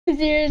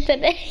here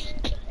today.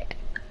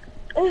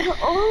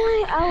 If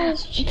only I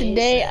was Jason.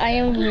 Today I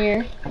am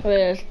here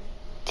with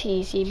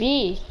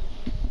TCB.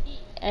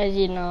 As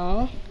you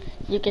know,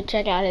 you can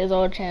check out his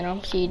old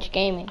channel, Siege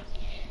Gaming.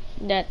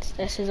 That's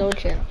his old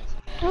channel.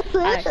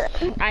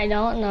 I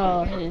don't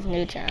know his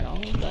new channel,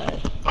 but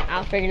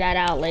I'll figure that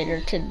out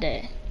later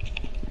today.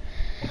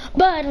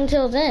 But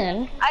until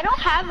then, I don't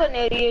have a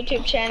new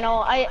YouTube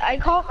channel. I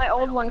call it my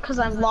old one because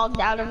I'm logged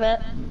out of it.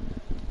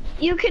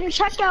 You can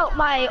check out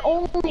my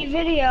only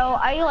video.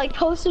 I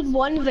posted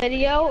one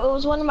video. It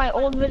was one of my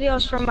old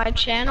videos from my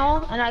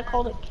channel, and I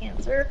called it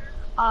Cancer.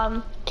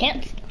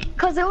 can't.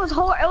 Cause it was a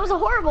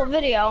horrible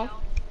video.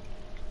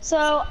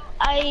 So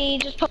I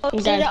just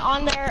posted it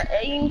on there.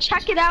 You can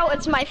check it out.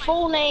 It's my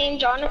full name,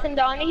 Jonathan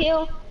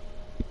Donahue.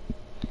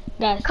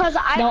 Guys, Cause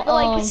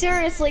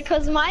seriously,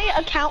 cause my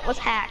account was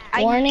hacked.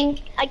 Warning.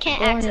 I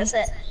can't access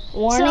it.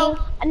 Warning. So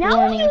now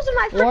I'm using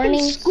my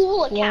freaking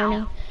school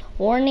account.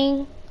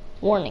 Warning.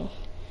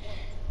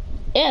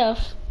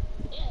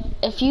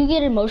 If you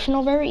get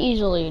emotional very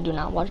easily, do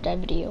not watch that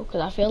video,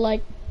 because I feel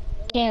like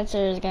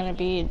Cancer is gonna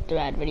be a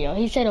bad video.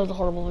 He said it was a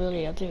horrible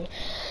video too.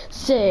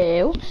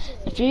 So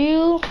if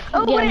you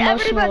get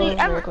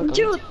emotional,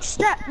 dude,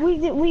 step.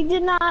 We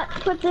did not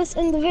put this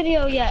in the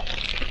video yet.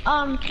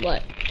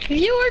 What?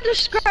 Viewer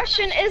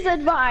discretion is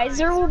advised.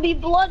 There will be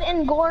blood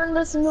and gore in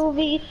this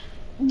video.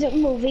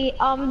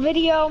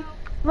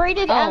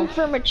 Rated M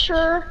for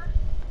mature.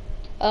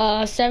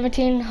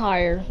 17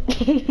 higher.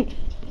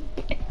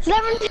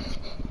 17.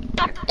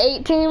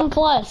 18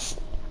 plus.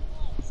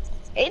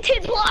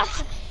 18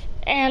 plus.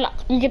 And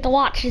you get to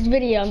watch this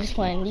video. I'm just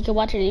playing. You can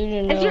watch it.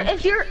 You know.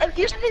 If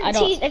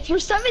you're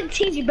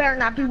 17, you better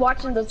not be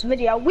watching this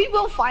video. We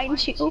will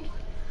find you.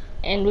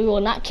 And we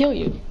will not kill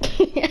you.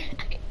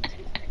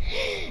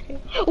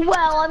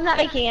 Well, I'm not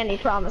making any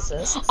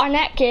promises. On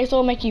that case,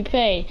 we'll make you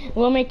pay.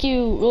 We'll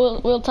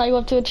tie you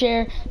up to a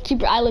chair,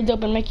 keep your eyelids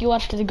open, make you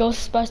watch the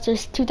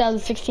Ghostbusters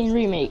 2016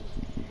 remake.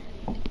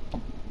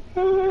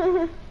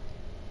 Hold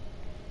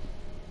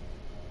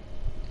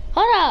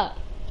up.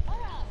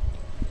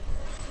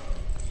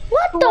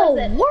 What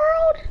the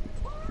world?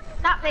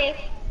 Not me.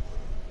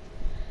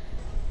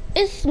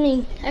 It's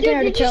me. I can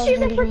already tell. Did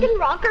you see the freaking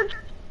rocker?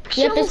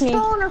 Yep, it's me.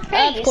 On her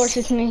face. Of course,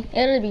 it's me.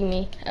 It'll be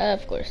me.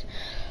 Of course.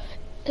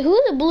 Who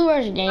is the Blue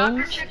Rush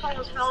Games?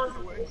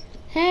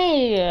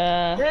 Hey,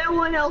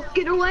 Anyone else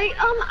get away?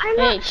 I'm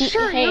not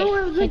sure. Hey,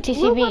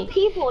 TCB.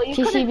 People. You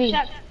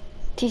TCB.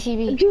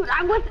 TCB. Dude,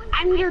 I'm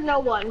near no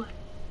one.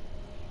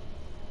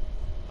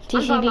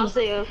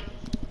 TCB.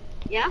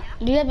 Yeah?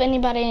 Do you have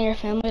anybody in your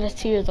family that's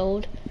 2 years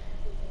old?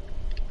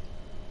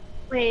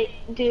 Wait,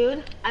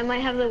 dude, I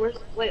might have the worst.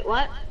 Wait,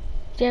 what?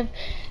 Do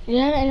you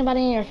have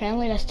anybody in your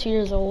family that's 2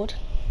 years old?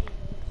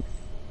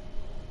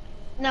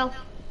 No.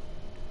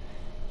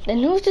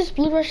 Then who's this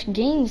Blue Rush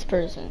Games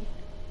person?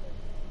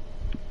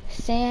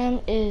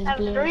 Sam is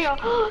Blue Rush.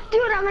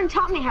 Dude, I'm in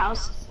Tommy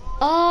house.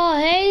 Oh,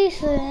 hey,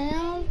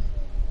 Sam.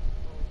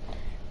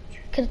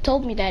 Could've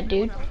told me that,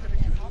 dude.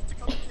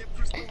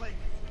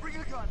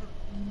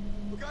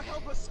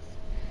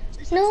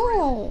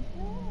 No.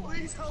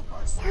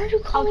 Why are you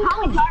calling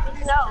Tommy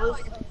Jarvis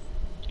knows.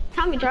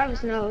 Tommy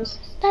Jarvis knows.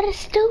 That is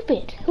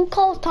stupid. Who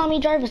calls Tommy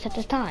Jarvis at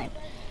this time?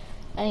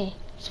 Hey,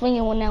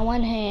 swinging with that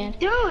one hand.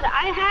 Dude,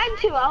 I had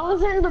to. I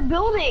was in the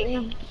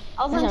building.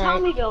 I was in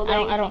Tommy building.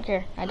 I don't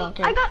care. I don't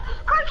care. I got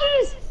car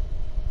keys.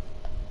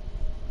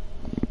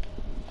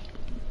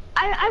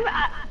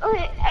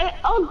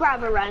 I'll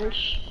grab a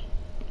wrench.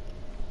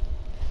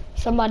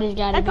 Somebody's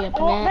got to be a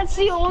Panac. That's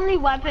the only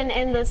weapon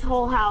in this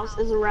whole house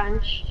is a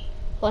wrench.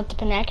 What, the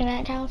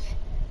Panac house?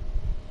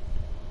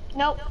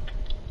 Nope.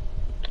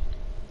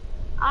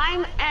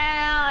 I'm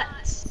at...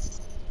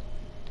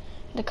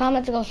 The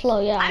comments go slow,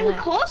 yeah. I'm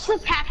close to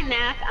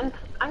Pacanac.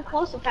 I'm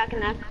close to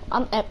Pacanac.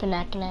 I'm at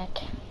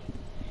Panac.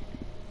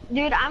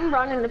 Dude, I'm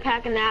running to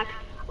Pacanac.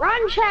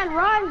 Run, Chad,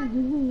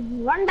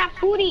 run! Run that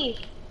booty!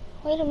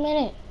 Wait a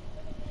minute.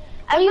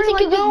 Oh, you think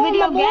you're going,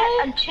 video my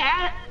boy? Get a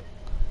chat?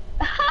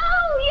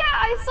 Oh, yeah,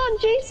 I saw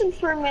Jason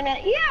for a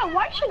minute. Yeah,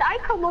 why should I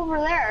come over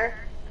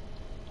there?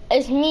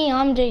 It's me,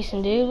 I'm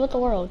Jason, dude. What the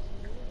world?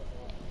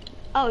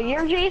 Oh,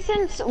 you're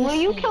Jason? So, will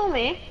you kill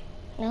me?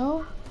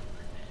 No.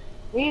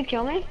 Will you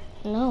kill me?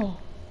 No.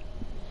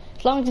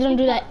 As long as you don't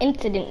do that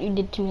incident you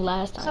did to me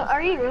last time. So,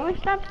 are you really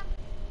stuck?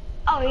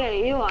 Oh, yeah,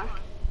 you are.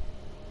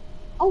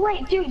 Oh,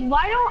 wait, dude,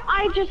 why don't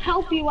I just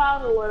help you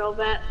out a little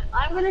bit?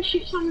 I'm gonna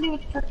shoot somebody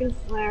with freaking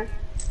flare.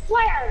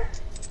 Flare!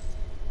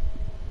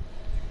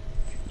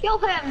 Kill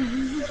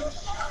him!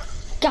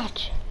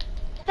 Gotcha.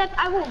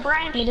 I will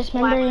branch. Me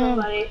dismember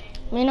him.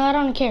 You know, I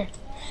don't care.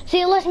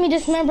 See, it lets me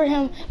dismember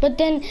him, but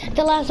then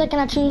the last second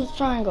I choose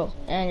triangle,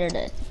 and you're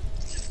dead.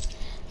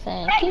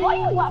 Hey, why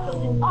you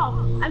laughing?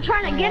 Oh, I'm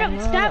trying to get him,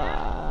 Step.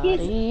 He's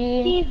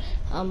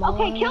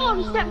okay, kill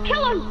him, Step.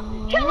 Kill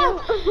him. Kill him.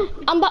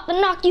 I'm about to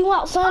knock you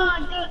out, son.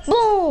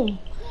 Boom.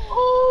 Ooh.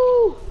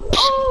 Ooh.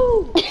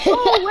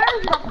 Oh,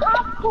 where's the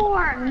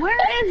popcorn?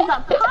 Where is the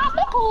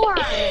popcorn?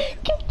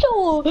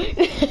 Control.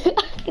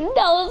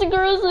 That was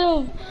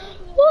gruesome.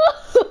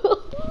 Woo.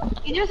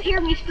 You just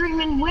hear me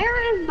screaming,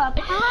 where is the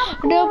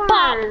popcorn? The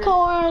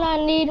popcorn,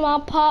 I need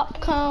my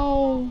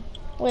popcorn.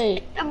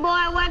 Wait. The boy,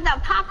 where's the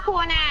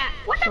popcorn at?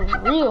 Where's the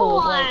popcorn? Real,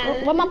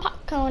 like, where my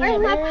popcorn Where's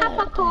at? my Where?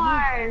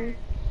 popcorn?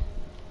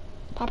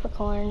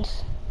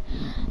 Popcorns.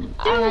 Dude,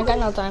 I got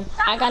no time.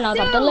 I got no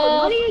time to dude,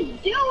 live. what are you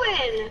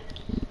doing?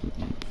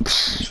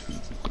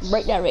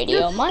 Break that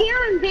radio, You're man.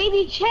 scaring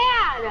baby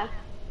Chad.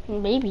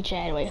 Baby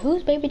Chad. Wait,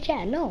 who's Baby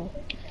Chad? No.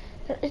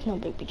 There is no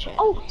Baby Chad.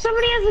 Oh,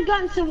 somebody has a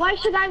gun, so why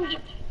should I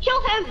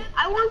kill him?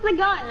 I want the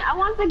gun. I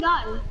want the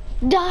gun.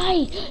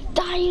 Die!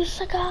 Die, you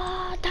sucker!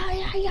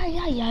 Die!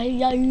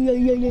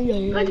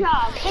 Good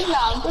job. Good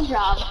job. Good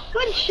job.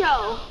 Good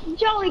show.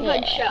 Jolly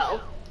good show.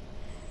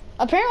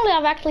 Apparently,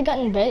 I've actually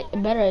gotten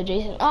better at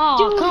Jason.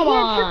 Oh, Dude, come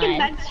on! Freaking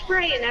bed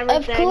spray and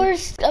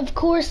everything. Of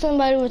course,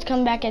 somebody would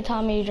come back at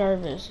Tommy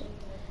Jarvis.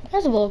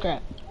 That's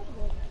bullcrap.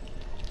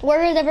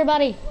 Where is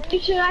everybody?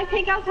 Should I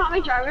take out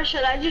Tommy Jarvis?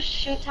 Should I just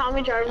shoot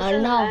Tommy Jarvis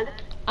in the No. head?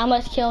 I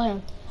must kill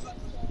him.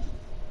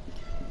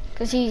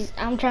 Cause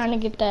I'm trying to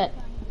get that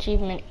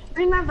achievement.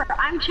 Remember,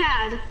 I'm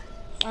Chad.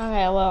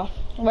 Okay, well,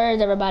 where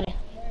is everybody?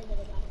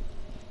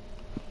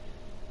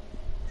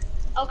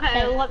 Okay,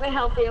 Hey. let me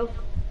help you.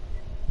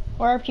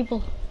 Where are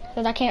people?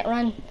 Cause I can't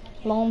run.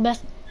 My own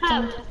best.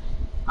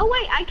 Oh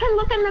wait, I can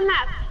look in the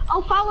map.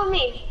 Oh, follow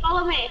me.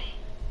 Follow me.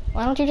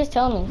 Why don't you just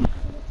tell me?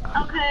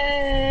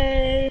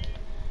 Okay.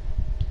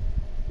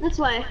 This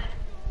way.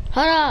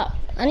 Hold up!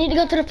 I need to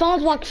go to the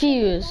phones box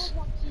fuse.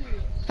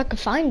 If I can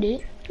find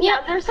it. Yeah,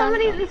 there's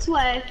somebody this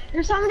way.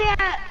 There's somebody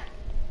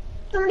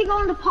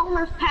going to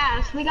Palmer's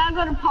Pass. We gotta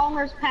go to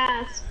Palmer's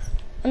Pass.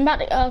 I'm about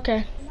to.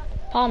 Okay.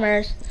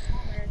 Palmer's.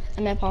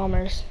 I'm at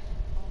Palmer's.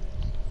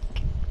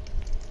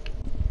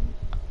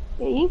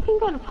 Yeah, you can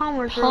go to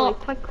Palmer's really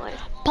quickly.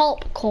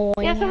 Popcorn.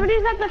 Yeah,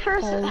 somebody's at the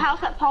first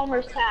house at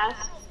Palmer's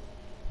Pass.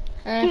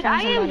 Dude,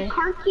 I have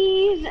car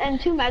keys and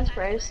 2 med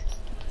sprays.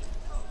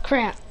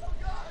 Crap.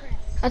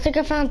 I think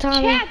I found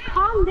Tommy. Chad,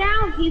 calm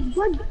down. He's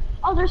good.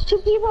 Oh, there's 2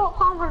 people at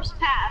Palmer's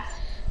Pass.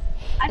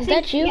 Is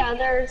that you? Yeah,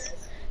 there's.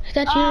 Is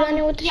that you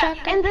running with the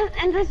shotgun?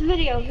 in this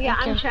video, yeah,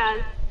 Okay. I'm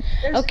Chad.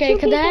 There's Okay, 2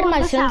 because I had people my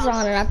at this sensor house.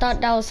 on and I thought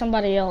that was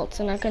somebody else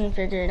and I couldn't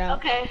figure it out.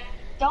 Okay,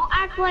 don't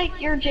act like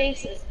you're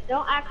Jason.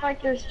 Don't act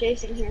like there's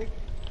Jason here.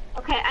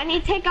 Okay, I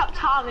need to take out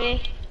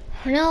Tommy.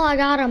 No, I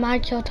got him. I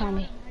killed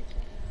Tommy.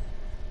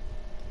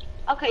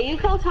 Okay, you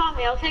kill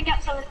Tommy. I'll take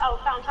out some. Oh,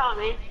 found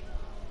Tommy.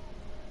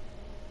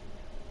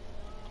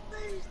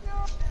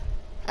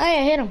 Oh,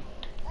 yeah, hit him.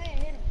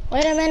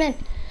 Wait a minute.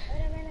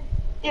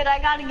 Dude, I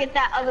gotta get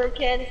that other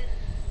kid.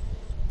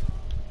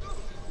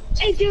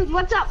 Hey, dude,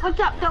 what's up? What's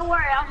up? Don't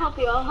worry, I'll help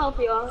you. I'll help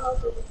you. I'll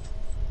help you.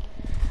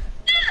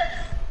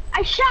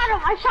 I shot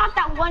him. I shot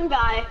that one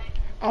guy.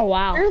 Oh,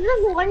 wow. There's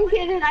this one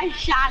kid and I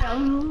shot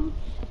him.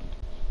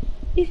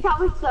 He's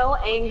probably so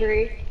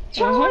angry.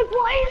 So I'm like,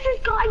 why is this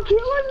guy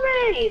killing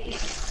me?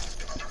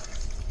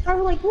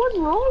 I'm like, what's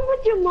wrong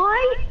with you,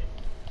 Mike?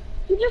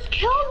 You just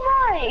killed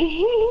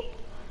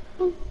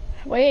Mike.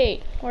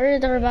 Wait, where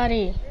is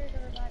everybody?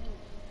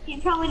 He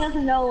probably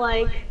doesn't know,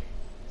 like,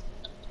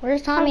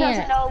 Where's Tommy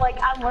doesn't at? know, like,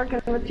 I'm working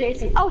with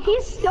Jason. Oh,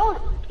 he's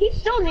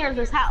still near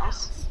this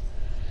house.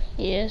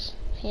 He is.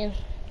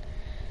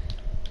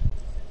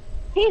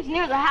 He's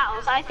near the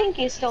house. I think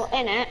he's still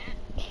in it.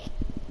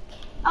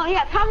 Oh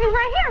yeah, Tommy's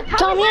right here.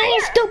 Tommy, right I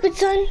ain't here. stupid,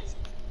 son.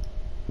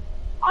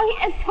 Oh,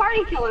 it's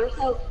party killer.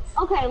 So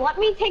okay, let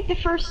me take the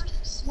first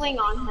swing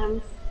on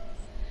him.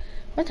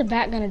 What's a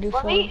bat gonna do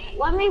for him?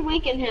 Let me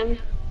weaken him.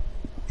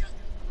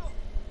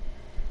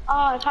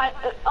 Oh, if I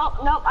oh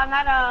nope, I'm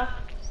out of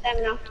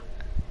stamina.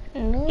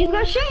 No. He's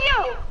gonna shoot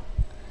you.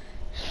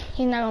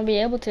 He's not gonna be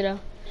able to though.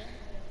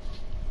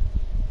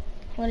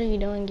 What are you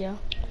doing, Gil?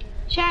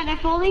 Chad,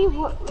 if only we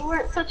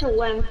weren't such a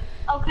wimp.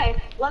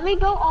 Okay, let me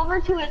go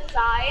over to his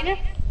side.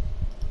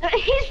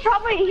 He's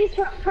probably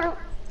so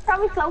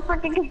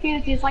freaking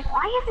confused. He's like,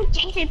 why isn't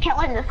Jason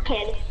killing this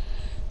kid?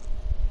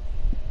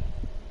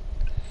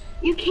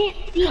 You can't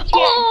see Chad.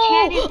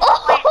 Chad is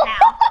flat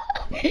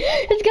now.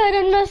 This guy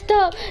done messed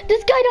up.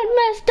 This guy done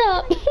messed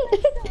up.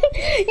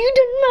 You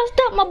done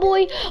messed up, my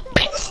boy.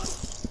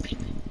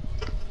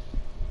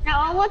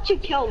 Now I'll let you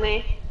kill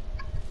me.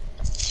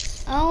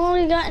 I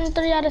only gotten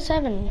 3 out of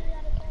 7.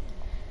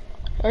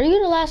 Are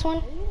you the last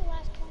one?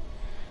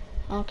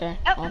 Okay.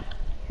 Yep. Well,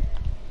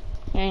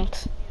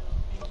 thanks.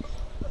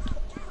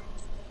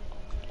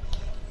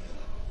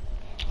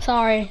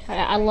 Sorry,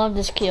 I love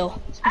this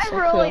kill. It's I so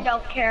really cool.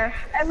 don't care.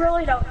 I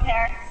really don't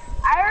care.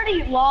 I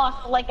already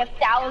lost like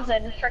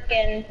 1,000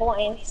 freaking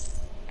points.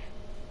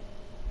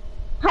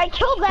 I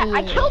killed that.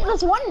 I killed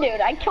this one dude.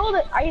 I killed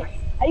it. I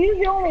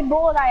used the only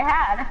bullet I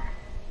had.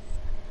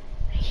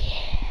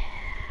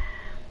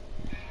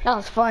 That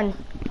was fun.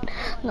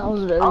 That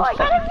was very Oh, I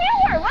fun. got a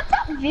viewer. What's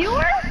up,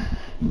 viewer?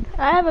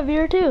 I have a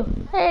viewer too.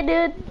 Hey,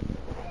 dude.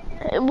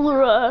 Hey, Blue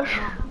Rush.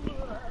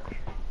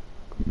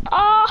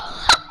 Oh,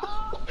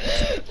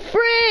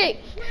 freak!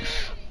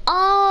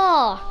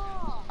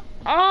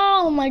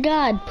 Oh my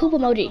God! Poop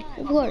emoji,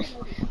 of course.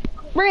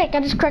 Frick!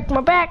 I just cracked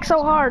my back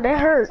so hard it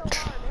hurt.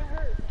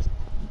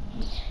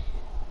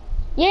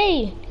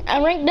 Yay!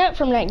 I ranked up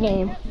from that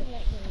game.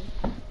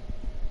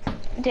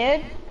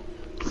 Dude.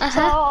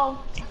 So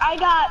I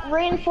got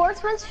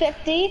reinforcements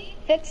 50,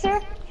 fixer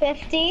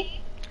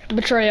 50,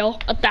 Betrayal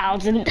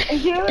 1,000. dude.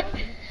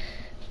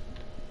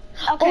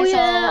 Okay, Oh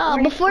yeah,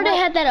 so before they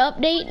had that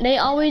update, they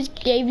always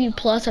gave you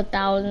plus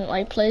 1,000,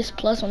 like plus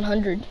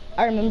 100.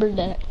 I remember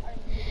that.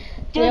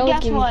 Dude, They always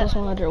guess give you what? plus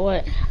 100.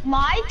 What?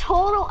 My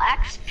total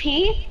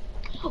XP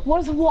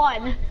was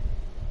 1.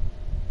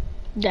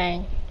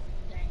 Dang.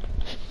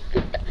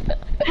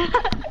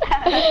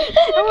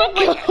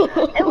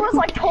 It was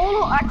like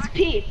total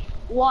XP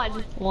 1.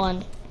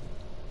 1.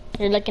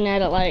 You're looking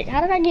at it like,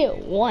 how did I get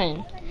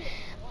 1?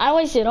 I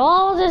wasted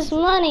all this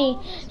money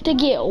to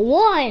get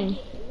 1.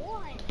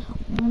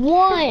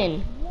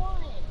 1.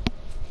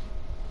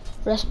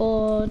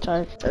 Restful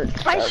charge.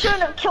 I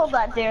shouldn't have killed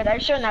that dude. I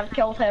shouldn't have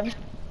killed him.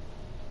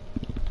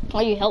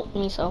 Well, you helped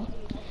me, so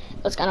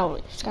it's kind of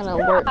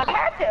Yeah, worth. I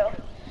had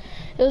to.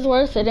 It was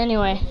worth it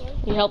anyway.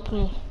 You helped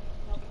me.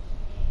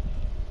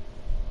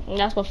 And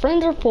that's what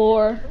friends are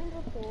for.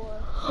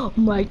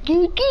 My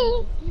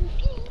kiki.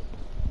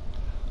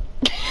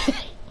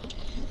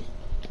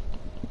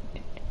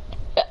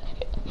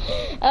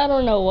 I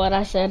don't know what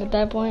I said at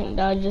that point.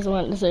 I just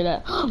wanted to say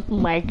that.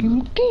 My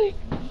kiki.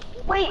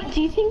 Wait,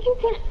 do you think you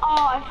can?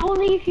 Oh, if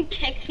only you could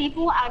kick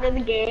people out of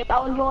the game. I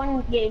would go in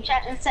the game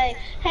chat and say,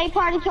 "Hey,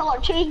 party killer,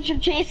 change your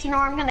Jason, or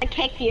I'm gonna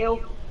kick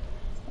you."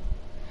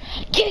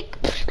 Kick.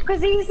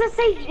 Because he's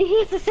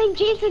the same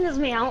Jason as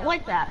me. I don't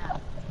like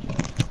that.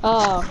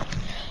 Oh,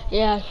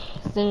 yeah.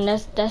 Then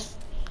that's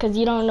because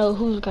you don't know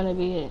who's gonna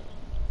be it.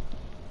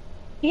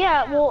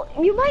 Yeah, well,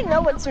 you might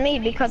know it's me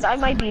because I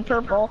might be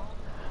purple.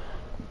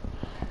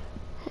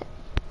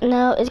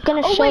 No, it's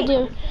gonna show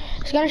wait.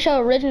 it's gonna show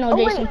original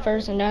Jason wait.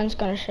 first, and then it's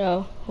gonna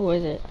show who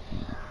is it.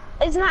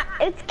 It's not.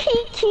 It's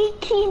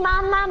ki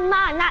ma ma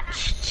ma, not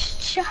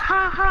ch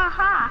ha ha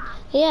ha.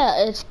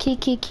 Yeah, it's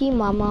ki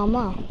ma ma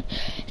ma.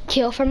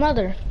 Kill for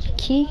mother.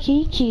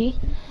 Ki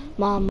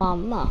ma ma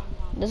ma.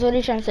 That's what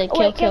he's trying to say. Kill,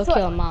 Wait, kill, guess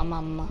kill, ma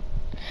ma ma.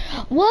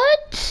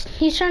 What?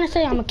 He's trying to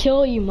say I'm gonna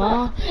kill you,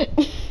 ma.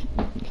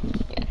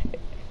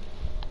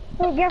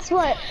 Well, guess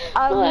what?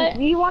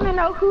 What? You want to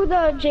know who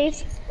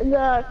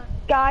the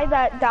guy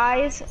that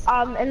dies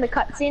in the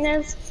cutscene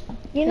is?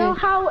 You know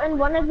how in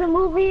one of the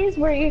movies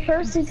where you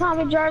first see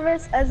Tommy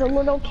Jarvis as a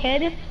little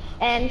kid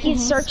and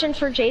he's searching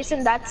for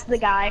Jason? That's the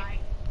guy.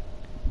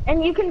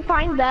 And you can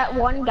find that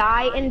one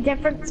guy in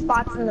different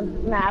spots in the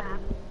map.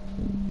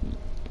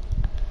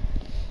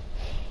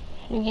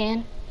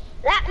 Again?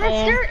 That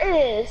mister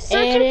is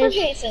searching for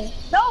Jason.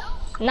 Nope,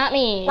 Not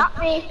me. not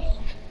me.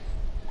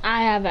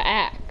 I have an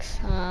axe.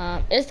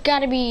 It's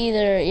gotta be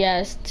either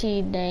it's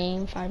T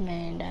Dame,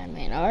 5-man,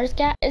 Diamond, or it's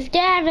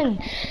Gavin.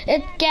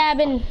 It's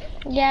Gavin.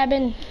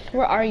 Gavin,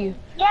 where are you?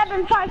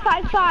 Gavin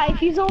 555.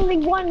 He's only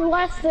one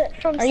less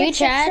from Are you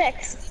Chad?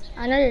 666.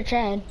 I know you're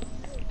Chad.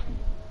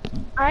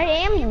 I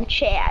am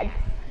Chad.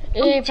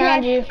 I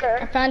found you.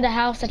 Chad. I found the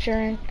house that you're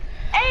in.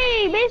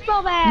 Hey,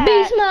 baseball bat.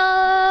 Beast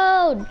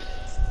mode.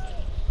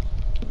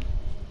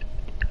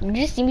 You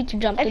just see me to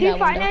jump If through you that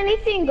find window.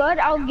 anything good,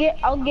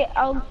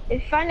 if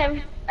you find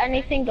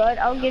anything good,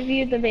 I'll give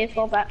you the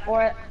baseball bat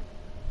for it.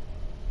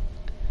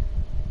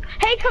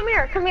 Hey, come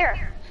here.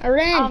 A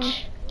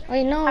wrench.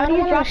 Wait, no, How I do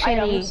don't you want drop a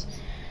machete. items?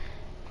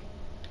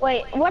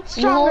 Wait, what's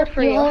You stronger hold-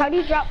 for you you? hold- How do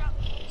you drop?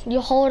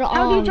 You hold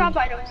How do you drop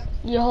items?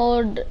 You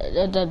hold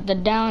the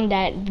down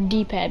that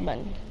D-pad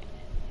button.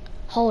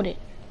 Hold it.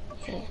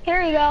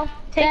 Here you go.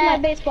 Take my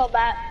Bat. baseball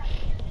bat.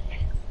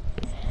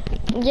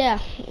 Yeah,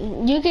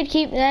 you could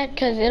keep that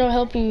because it'll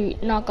help you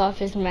knock off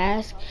his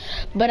mask,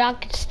 but I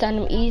could stun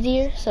him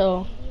easier,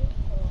 so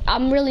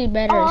I'm really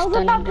better Oh, at I was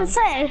stunning about them. to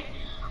say.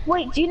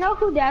 Wait, do you know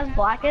who Daz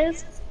Black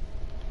is?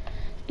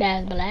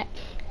 That's black.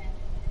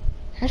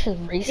 That's just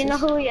racist. Do you know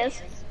who he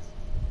is?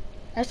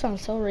 That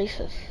sounds so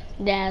racist.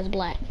 Dad's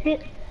black. Do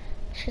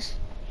It's just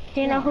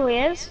you know who he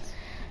is?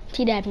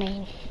 T-Dad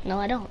name. No,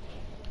 I don't.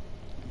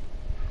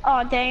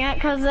 Oh, dang it,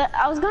 because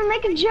I was going to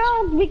make a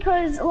joke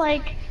because,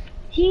 like,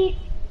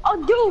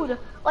 oh, dude,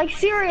 like,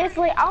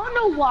 seriously, I don't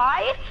know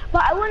why,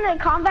 but I went in a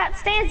combat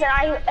stance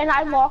and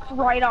I walked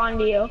right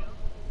onto you.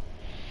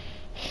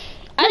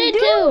 I did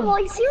Dude, too.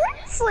 like,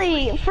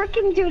 seriously,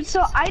 freaking dude,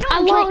 so I don't I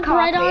like walked coffee.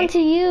 right onto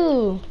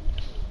you.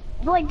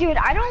 Like, dude,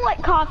 I don't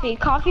like coffee.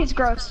 Coffee's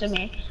gross to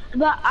me.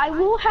 But I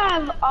will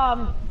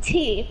have,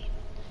 tea.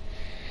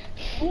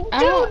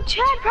 Dude,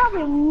 Chad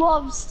probably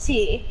loves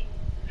tea.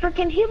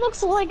 Freaking, he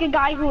looks like a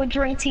guy who would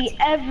drink tea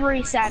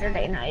every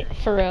Saturday night.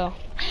 For real.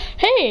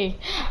 Hey,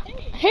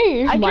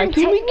 it's I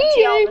Mikey drink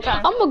tea all the McGee.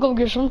 time. I'm gonna go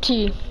get some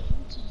tea.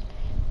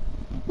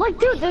 Like,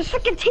 dude, there's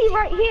freaking tea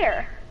right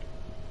here.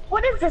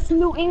 What is this,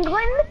 New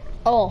England?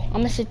 Oh, I'm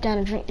gonna sit down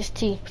and drink this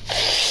tea.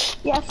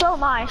 Yeah, so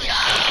am I.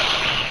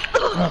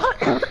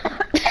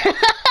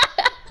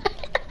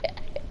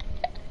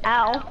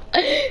 Ow.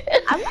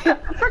 I'm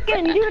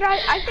freaking, dude,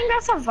 I think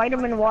that's a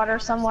vitamin water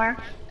somewhere.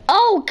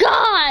 Oh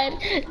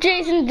God!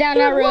 Jason's down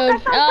Dude, that look, road. I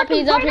found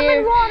He's freaking up here.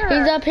 vitamin water.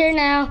 He's up here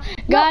now.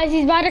 Guys,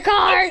 he's by the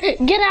car.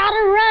 Get out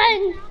and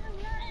run!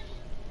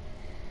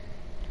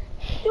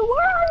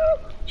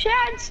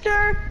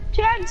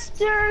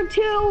 Chadster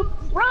 2,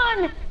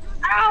 run!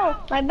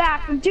 Ow, my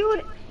back,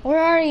 dude. Where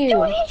are you?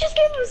 Dude, he just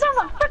gave himself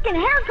a freaking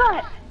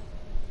haircut.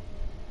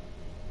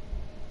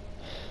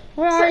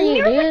 Where are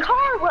you, near dude? the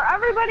car where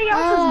everybody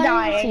else is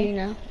dying. I see you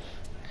now.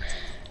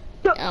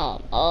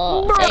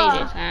 Bruh,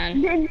 Jesus,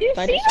 man. Did you see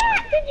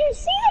that? Did you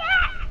see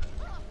that?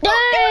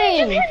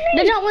 Dang!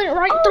 They just went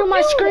right through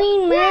my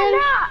screen, man.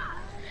 Yeah.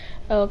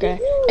 Okay,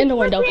 in the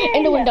window,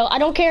 in the window. I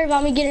don't care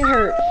about me getting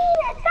hurt. I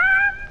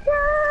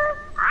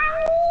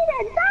need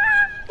a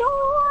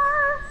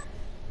doctor.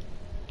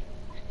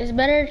 It's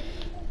better.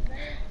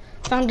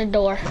 Found the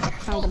door.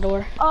 Found the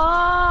door.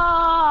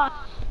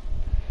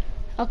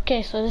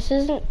 Okay, so this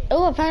isn't.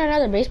 Oh, I found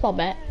another baseball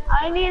bat.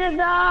 I need a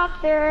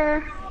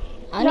doctor.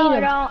 I no,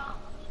 need I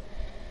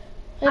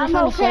don't. I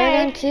found a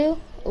flare gun too.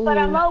 Ooh. But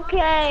I'm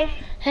okay.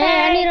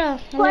 Hey, I need a.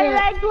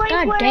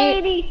 God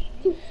dang!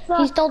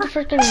 He stole the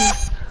freaking.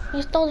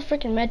 He stole the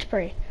freaking med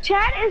spray.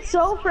 Chad is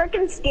so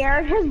freaking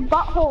scared. His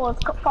butthole is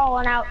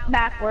falling out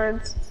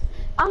backwards.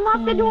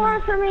 Unlock the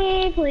door for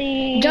me,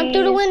 please. Jump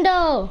through the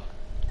window.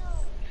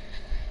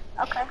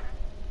 Okay.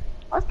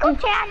 Let's go,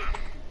 Chad.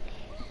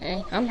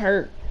 Hey, I'm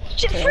hurt.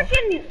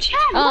 Freaking Chad,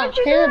 why'd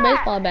you do here's a that?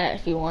 baseball bat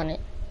if you want it.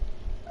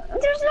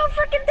 There's no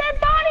freaking dead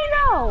body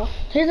though.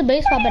 Here's a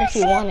baseball bat if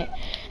you want it.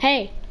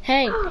 Hey.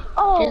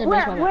 Oh,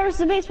 where's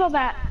the baseball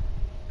bat?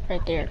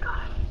 Right there.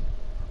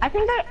 I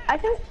think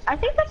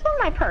that's one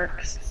of my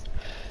perks.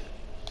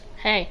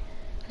 Hey,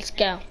 let's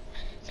go.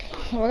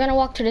 We're gonna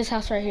walk to this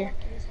house right here.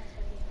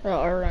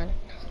 Or run.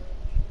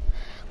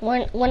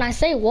 When I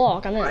say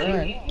walk, I mean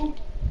run.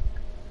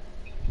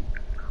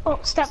 Oh,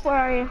 Step, where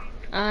are you?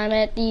 I'm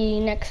at the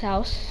next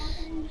house.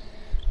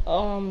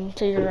 To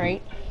your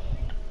right.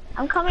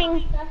 I'm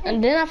coming.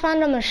 And then I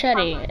found a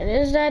machete.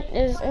 Isn't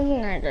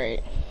that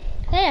great?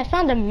 Hey, I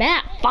found a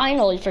map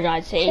finally, for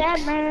God's sake.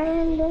 Chad,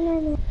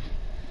 man.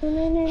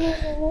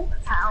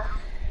 Ow.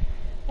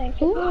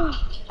 Thank you.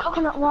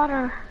 Coconut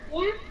water.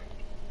 Yeah?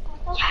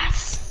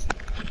 Yes.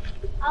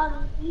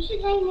 You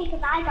should thank me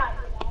because I got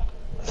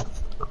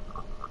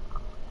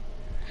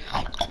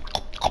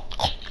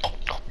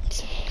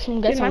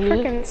you that. Dude, my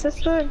freaking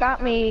sister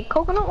got me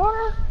coconut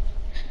water.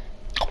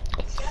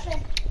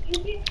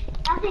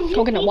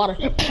 Coconut water.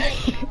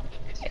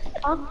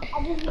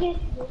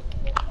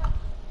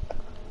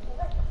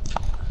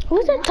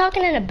 Who's that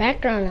talking in the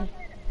background?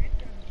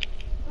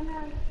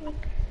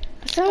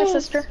 My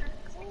sister.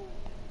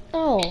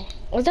 Oh,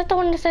 was that the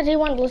one that said he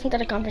wanted to listen to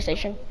the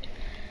conversation?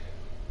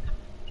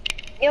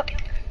 Yep.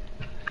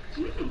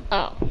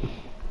 Oh.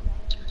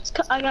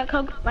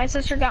 My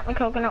sister got me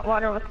coconut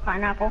water with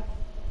pineapple.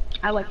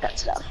 I like that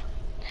stuff.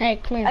 Hey,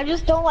 come here. I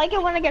just don't like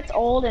it when it gets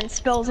old and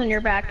spills in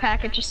your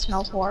backpack. It just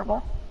smells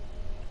horrible.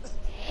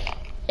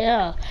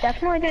 Yeah.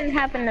 Definitely didn't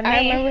happen to me.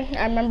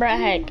 I remember I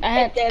had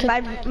it did.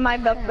 My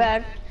book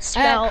bag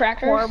smelled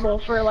horrible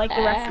for like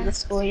the rest of the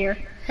school year.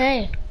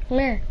 Hey, come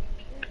here.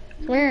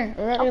 Come here,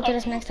 we're gonna go to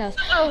this next house.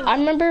 I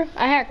remember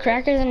I had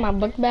crackers in my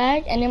book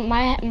bag, and then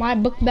my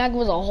book bag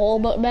was a whole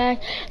book bag,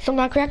 so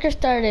my crackers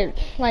started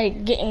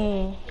like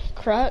getting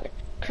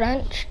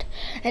crunched,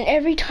 and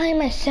every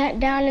time I sat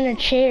down in a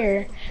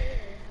chair,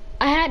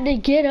 I had to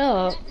get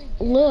up,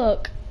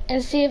 look,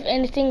 and see if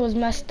anything was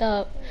messed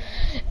up.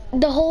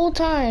 The whole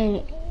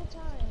time,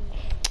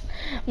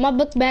 my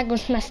book bag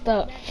was messed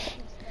up,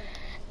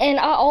 and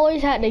I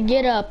always had to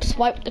get up,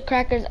 swipe the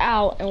crackers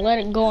out, and let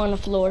it go on the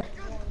floor.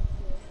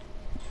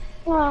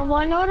 Well,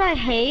 I know what I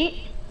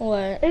hate?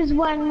 What? Is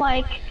when,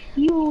 like,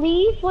 you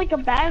leave, like, a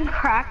bag of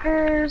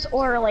crackers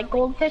or, like,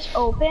 goldfish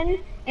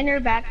open in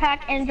your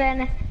backpack, and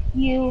then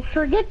you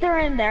forget they're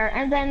in there,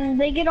 and then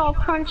they get all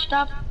crunched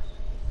up.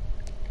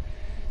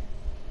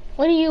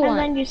 What do you want? And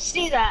then you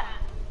see that.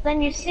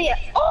 Then you see it.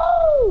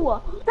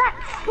 Oh! That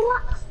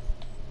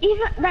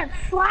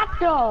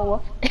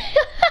Slapdo.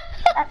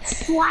 That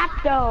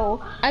Slapdo.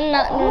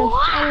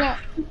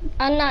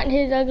 I'm not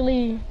his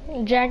ugly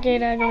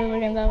jacket, ugly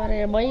looking stuff out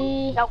there,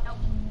 boy. Nope.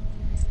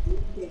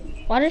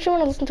 Why don't you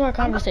want to listen to our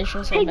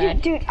conversation so hey,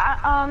 bad? Dude,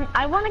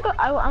 I want to go.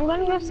 I'm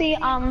gonna go see.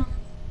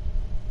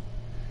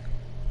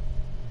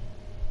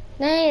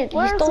 Nate, you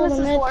Where's stole the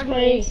Mrs. med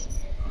Voorhees?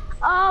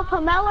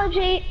 Pamela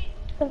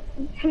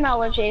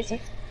Jason.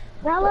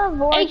 Pamela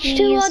Voorhees.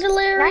 H2O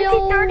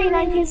Delirios. 1930,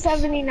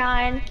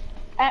 1979.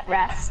 At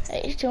rest.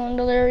 H2O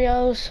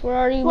Delirios, where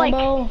are you,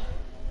 Bobo?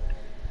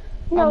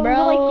 No,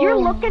 bro. like you're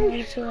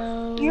looking for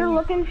a you're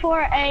looking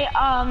for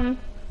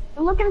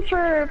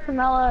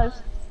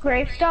Pamela's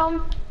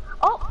gravestone.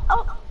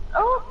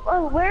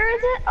 Oh, where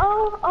is it?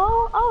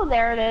 Oh,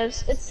 there it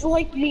is. It's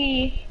like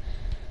the.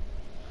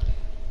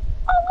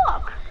 Oh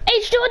look.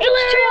 H2O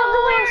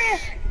Delirios.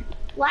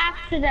 Laugh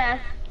to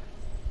death.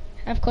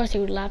 Of course he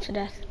would laugh to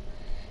death.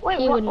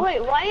 Wait,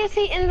 why is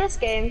he in this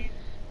game?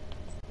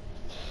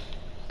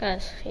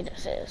 Because he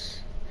just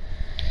is.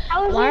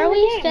 Why are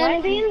we standing? Why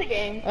is he in the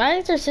game? Why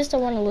does your sister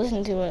want to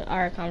listen to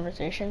our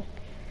conversation?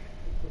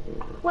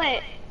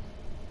 Wait.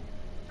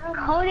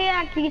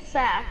 Kodiak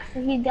Sachs.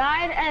 He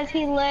died as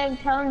he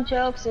lived, telling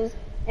jokes in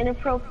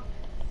inappropriate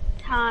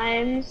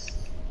times.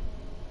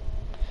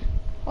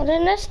 Oh,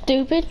 then that's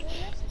stupid.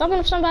 What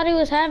if somebody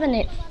was having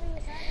it,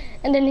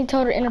 and then he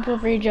told an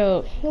inappropriate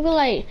joke? He'd be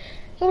like,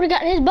 he would have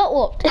gotten his butt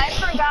whooped. I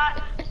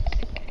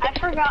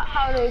forgot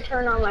how to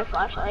turn on my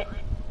flashlight.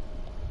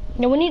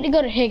 No, we need to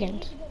go to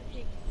Higgins.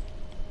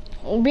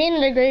 Being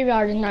in the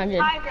graveyard is not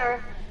good.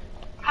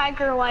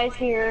 Tiger lies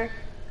here.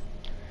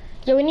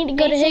 Yeah, we need to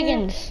go to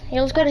Higgins.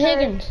 Yeah, let's go to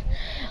Higgins.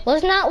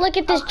 Let's not look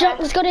at this junk.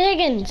 Let's go to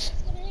Higgins.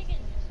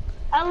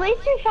 At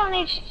least we found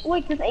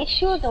Wait, does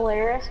H2O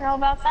Delirious know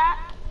about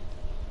that?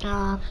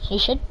 He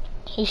should.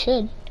 He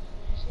should.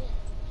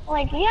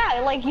 Like, yeah,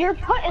 like you're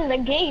put in the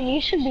game.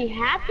 You should be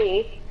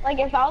happy. Like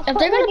if I was If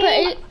they're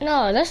gonna put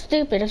no, that's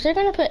stupid. If they're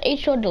gonna put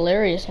H2O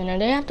Delirious in there,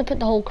 they have to put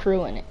the whole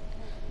crew in it.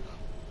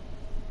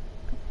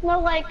 No,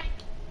 like.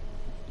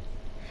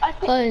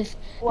 Cause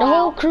the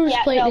whole crew's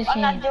played this I'm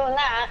game. not doing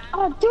that.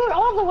 Oh, dude,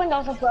 all the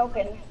windows are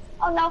broken.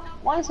 Oh no,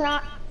 one's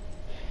not.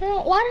 Why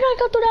did I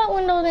go through that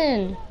window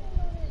then?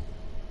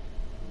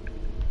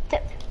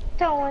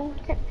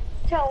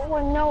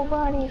 When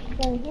nobody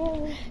can hear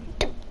me.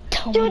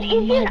 Dude,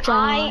 even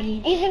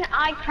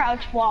I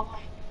crouch walk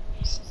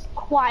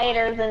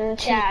quieter than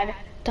Chad.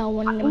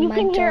 You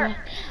can hear.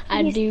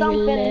 I do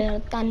little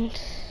dance.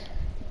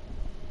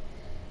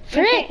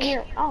 Frick!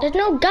 There's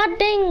no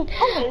goddamn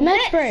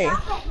mess spray.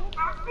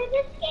 After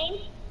this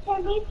game,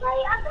 can we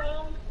play a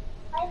game?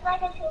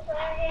 Like a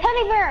two-player game?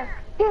 Teddy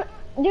bear!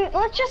 Dude,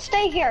 let's just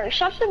stay here.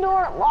 Shut the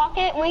door, lock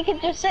it, we could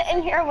just sit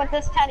in here with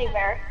this teddy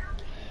bear.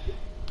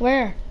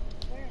 Where?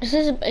 Is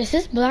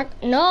this Black?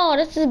 No,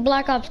 this is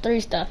Black Ops 3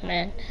 stuff,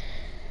 man.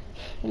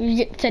 You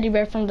get the teddy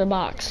bear from the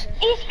box.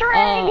 Easter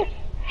egg!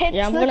 Hits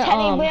yeah, the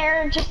teddy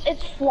bear, just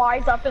it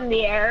flies up in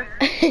the air.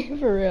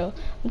 For real.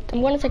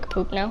 I'm gonna take a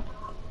poop now.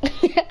 I'm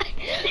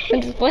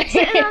just playing. Dude,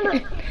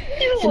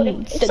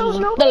 so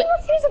nobody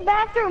wants to use a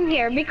bathroom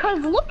here because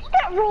look at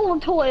that roll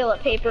of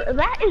toilet paper.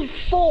 That is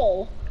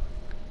full.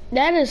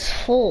 That is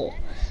full.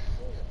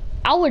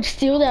 I would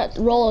steal that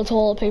roll of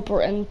toilet paper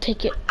and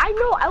take it. I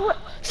know, I would.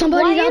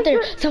 Somebody's out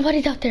there.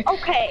 Somebody's out there.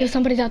 Okay. Yeah,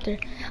 somebody's out there.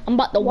 I'm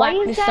about to whack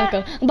this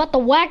sucker. I'm about to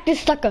whack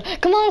this sucker.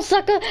 Come on,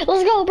 sucker.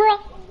 Let's go, bro.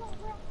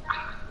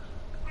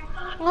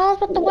 Oh, I was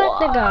about to whack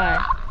the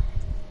guy.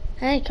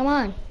 Hey, come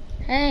on.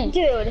 Hey.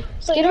 Dude,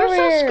 so get you're over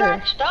so here.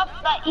 scratched up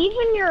that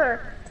even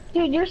your...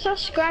 Dude, you're so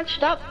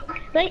scratched up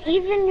that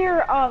even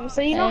your,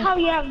 so you know how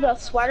you have the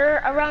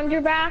sweater around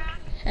your back?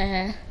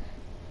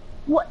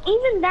 Well,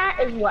 even that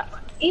is wet.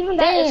 Even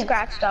that is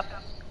scratched up.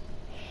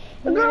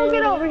 Girl,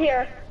 get over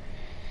here.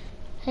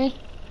 Hey.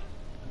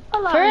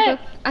 Hello, Frick,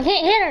 I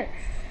can't hit her.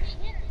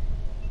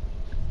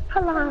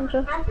 Hello,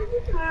 Andrew. After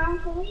this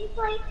round, can we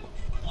play?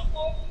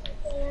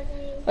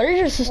 What is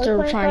your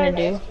sister trying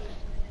to do?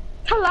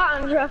 Hello,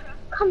 Andrew.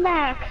 Come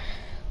back.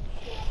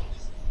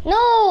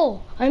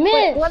 No, I missed.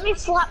 Wait, let me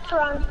slap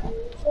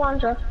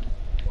Talandra.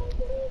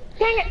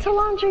 Dang it,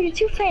 Talandra, you're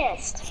too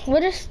fast.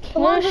 What is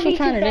she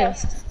trying to do?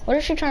 What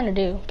is she trying to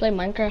do? Play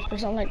Minecraft or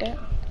something like that?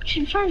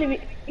 She's trying to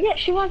be. Yeah,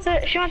 she wants to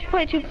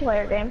play a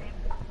two-player game.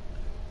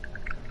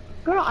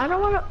 Girl, I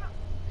don't want to.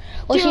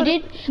 Well, dude, she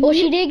did. Well,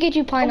 she did get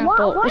you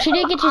pineapple. Why she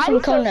did get you some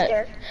coconut.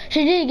 So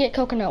she did get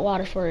coconut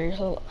water for you.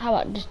 So how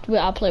about just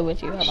I'll play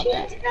with you? How about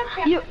that?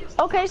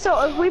 Okay? So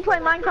if we play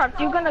Minecraft,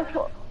 you're gonna.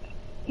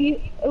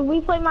 If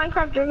we play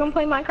Minecraft, you're gonna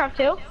play Minecraft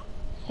too?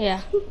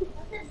 Yeah.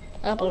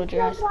 I'll play with you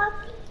guys.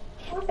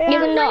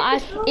 Even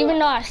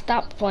though I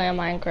stopped playing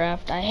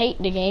Minecraft, I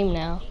hate the game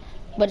now,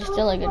 but it's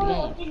still a good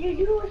game.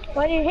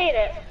 Why do you hate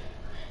it?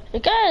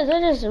 Because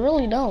I just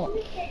really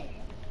don't.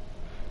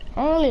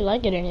 I don't really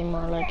like it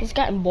anymore. Like it's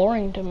gotten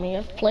boring to me.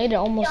 I've played it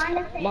almost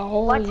my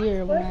whole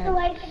year.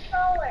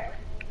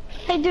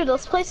 Hey, dude,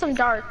 let's play some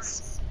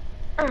darts.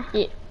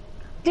 Yeah.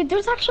 Dude,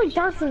 there's actually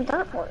darts in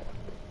dartboard.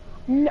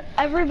 No,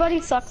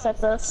 everybody sucks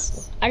at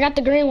this. I got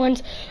the green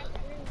ones.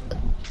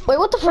 Wait,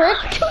 what the frick?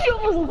 You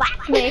almost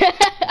whacked me.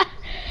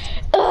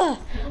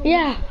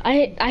 Yeah,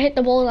 I hit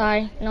the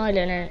bullseye. No, I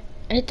didn't.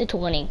 I hit the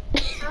 20.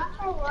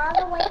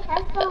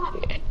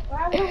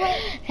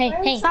 Hey,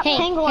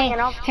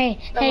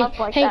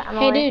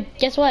 dude,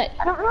 guess what?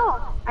 I don't know.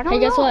 Hey,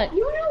 guess what? You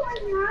know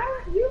what,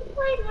 you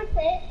played with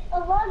it a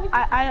lot of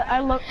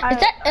Is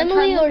that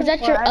Emily or is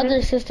that your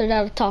other sister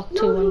that I've talked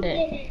to one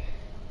day?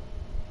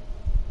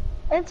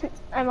 It's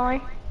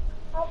Emily.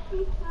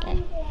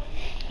 Okay.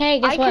 Hey,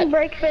 guess what? I can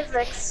break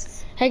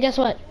physics. Hey, guess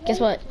what? Guess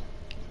what?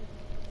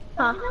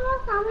 Huh?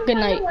 Good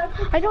night.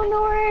 I don't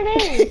know where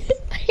it is.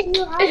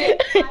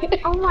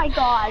 Oh my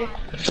god.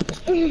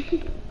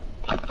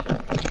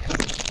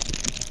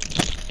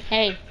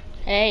 Hey.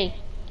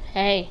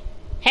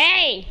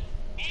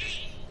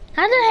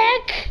 How the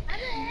heck?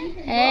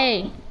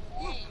 Hey.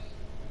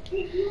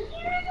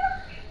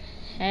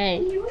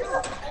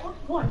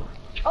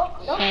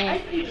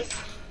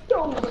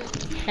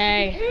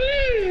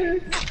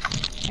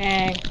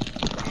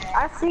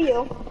 I see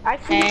you. I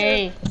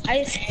see you.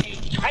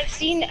 I've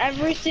seen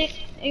every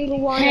single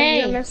one of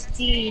your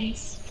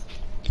misdeeds.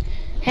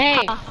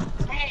 Hey.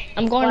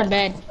 I'm going to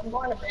bed. I'm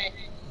on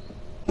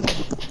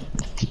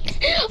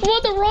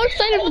the wrong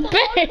side of the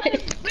bed.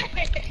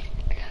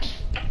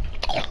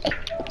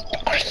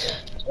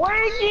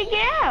 Where'd you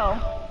go?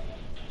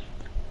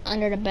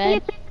 Under the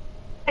bed.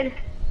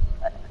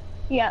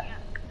 Yeah.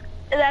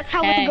 That's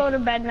how Hey. we go to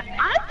bed now.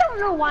 I don't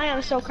know why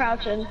I'm so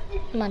crouching.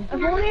 Come on. If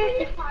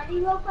only... Party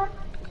real quick?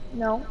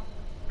 No.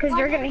 Because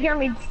you're gonna hear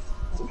me.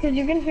 Because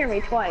you're gonna hear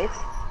me twice.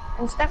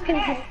 And Steph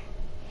can.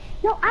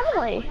 No,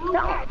 Emily.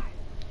 No.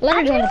 Let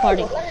her join the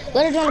party.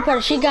 Let her join the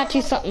party. She got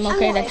you something,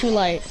 okay, that you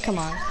like. Come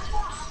on.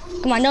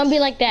 Come on, don't be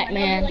like that,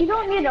 man. You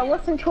don't need to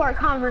listen to our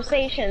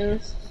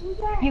conversations.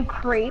 You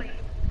creep.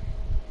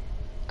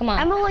 Come on.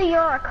 Emily,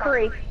 you're a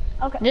creep.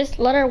 Okay. Just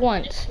let her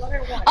once.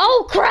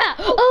 Oh crap!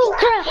 Oh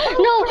crap!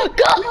 No! Go!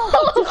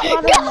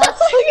 Go!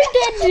 You're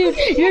dead, dude.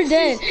 You're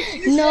dead.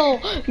 No.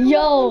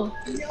 Yo.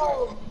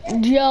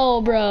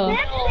 Yo, bro.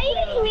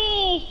 Save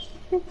me!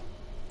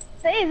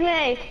 Save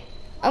me!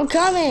 I'm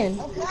coming.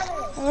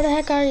 Where the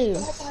heck are you?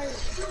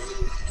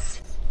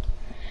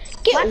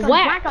 Get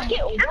whacked.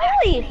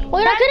 Emily!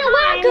 Wait, I couldn't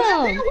whack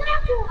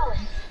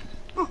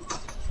him.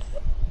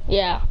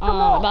 Yeah,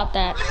 about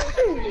that.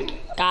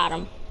 Got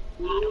him.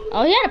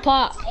 Oh, he had a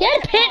pop. He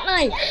had a pit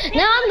knife.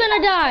 Now I'm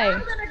gonna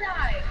die.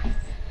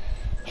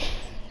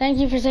 Thank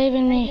you for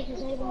saving me.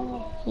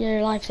 You're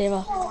a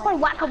lifesaver. Play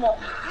whack-a-mole.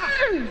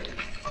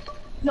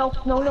 No,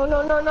 no, no,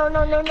 no, no, no,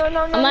 no, no, no, no,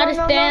 no, I'm out of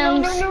no,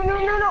 stamina. no, no, no,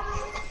 no, no.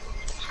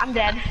 I'm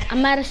dead.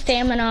 I'm out of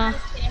stamina.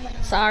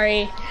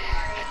 Sorry.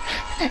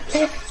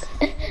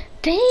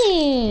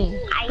 Dang,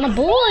 my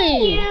boy.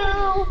 You.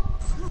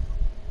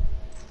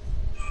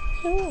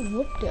 Oh,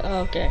 whooped it.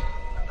 Oh, okay.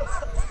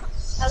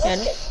 Good.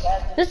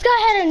 This guy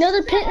had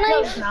another pit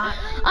knife?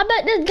 I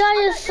bet this guy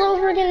is so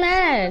freaking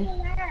mad.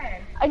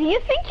 Do you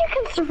think you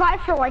can survive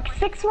for like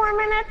 6 more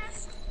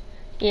minutes?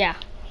 Yeah.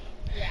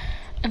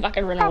 If I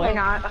could run Probably away.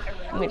 not.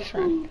 Let me just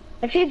run.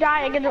 If you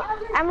die, I get to...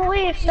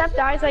 Emily, if Steph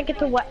dies, I get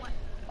to what?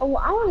 Oh,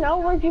 I don't know.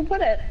 Where'd you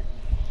put it?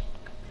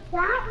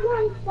 That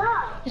one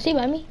sucks. Is he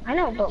by me? I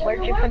know, but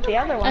where'd you put the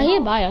other Oh, one?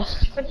 he's by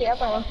us. Put the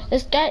other one.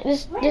 This guy,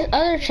 this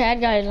other Chad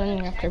guy is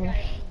running after me.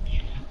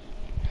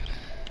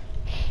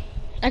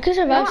 I could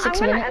survive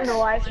 6 I'm gonna minutes. end the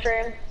live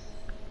stream.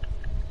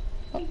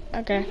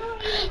 Okay.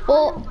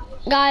 Well,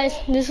 guys,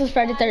 this was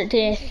Friday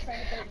 13th.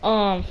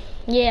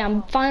 Yeah,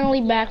 I'm finally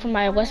back from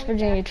my West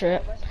Virginia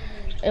trip.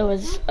 It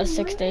was a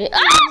 6-day.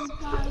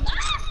 Ah!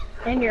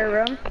 In your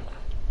room.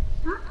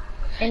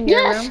 In your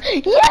Yes! room.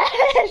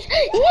 Yes!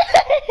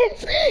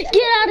 Yes!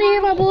 Get out of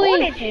here, my boy! What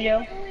did you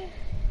do?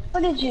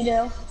 What did you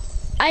do?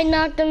 I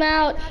knocked him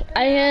out.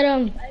 I hit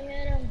him.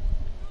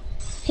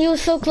 He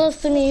was so close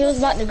to me. He was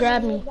about to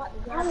grab me.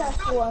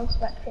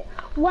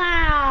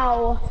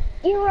 Wow.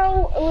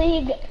 Euro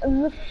League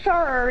the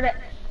third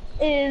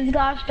is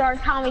gosh darn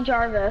Tommy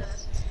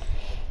Jarvis.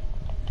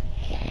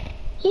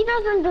 He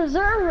doesn't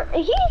deserve.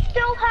 He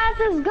still has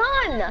his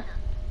gun.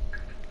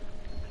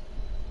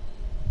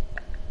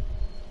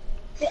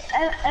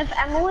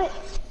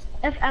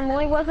 If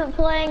Emily wasn't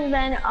playing,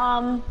 then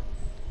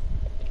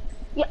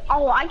yeah.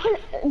 Oh, I can,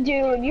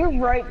 dude. You're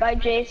right by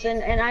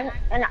Jason, and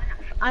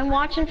I'm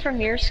watching from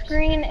your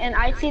screen, and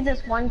I see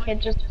this one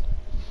kid just.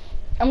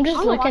 I'm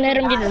just looking at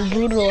him getting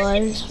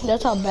brutalized.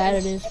 That's how bad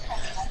it is.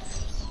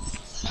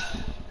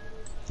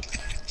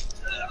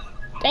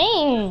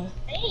 Dang!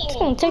 He's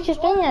gonna take his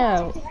thing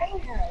out.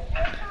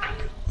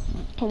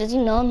 Does he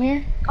know I'm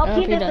here? Oh, I don't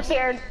know he if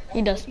disappeared.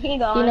 He does. He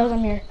gone. He knows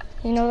I'm here.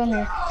 He knows I'm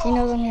here. He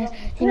knows I'm here.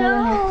 He knows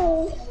I'm here.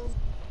 No.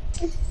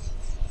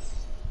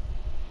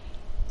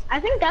 I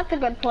think that's a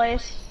good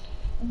place.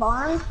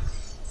 Barn?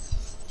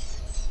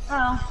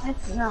 Oh,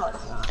 it's not.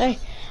 Hey,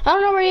 I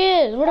don't know where he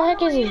is. Where the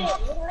heck is he?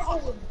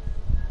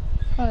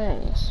 Oh, there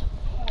he is.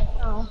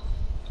 Oh.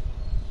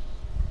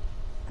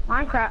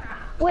 Minecraft.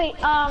 Wait,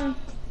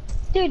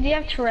 dude, do you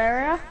have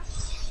Terraria?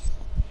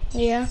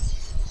 Yeah.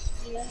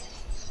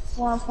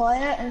 Wanna play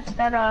it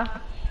instead of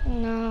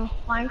No.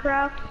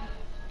 Minecraft?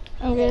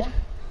 I'm good.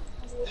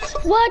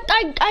 What?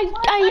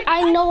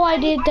 I know I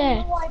did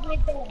that.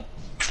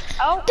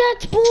 Oh.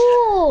 That's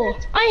bull.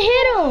 I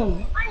hit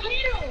him.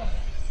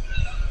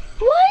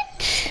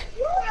 What?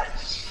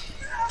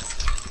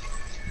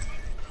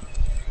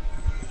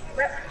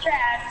 Rip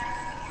Chad.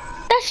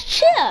 That's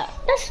cheap.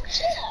 That's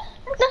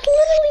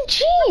literally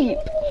cheap.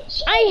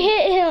 I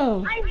hit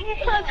him.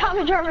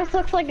 Tommy Jarvis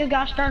looks like a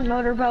gosh darn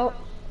motorboat.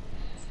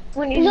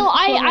 When he's No,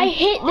 I swimming.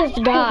 hit this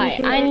guy.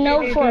 I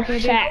know for a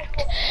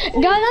fact.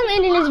 Guys, I'm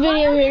ending this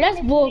video here. That's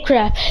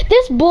bullcrap.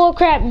 This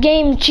bullcrap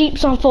game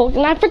cheats on folks,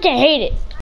 and I freaking hate it.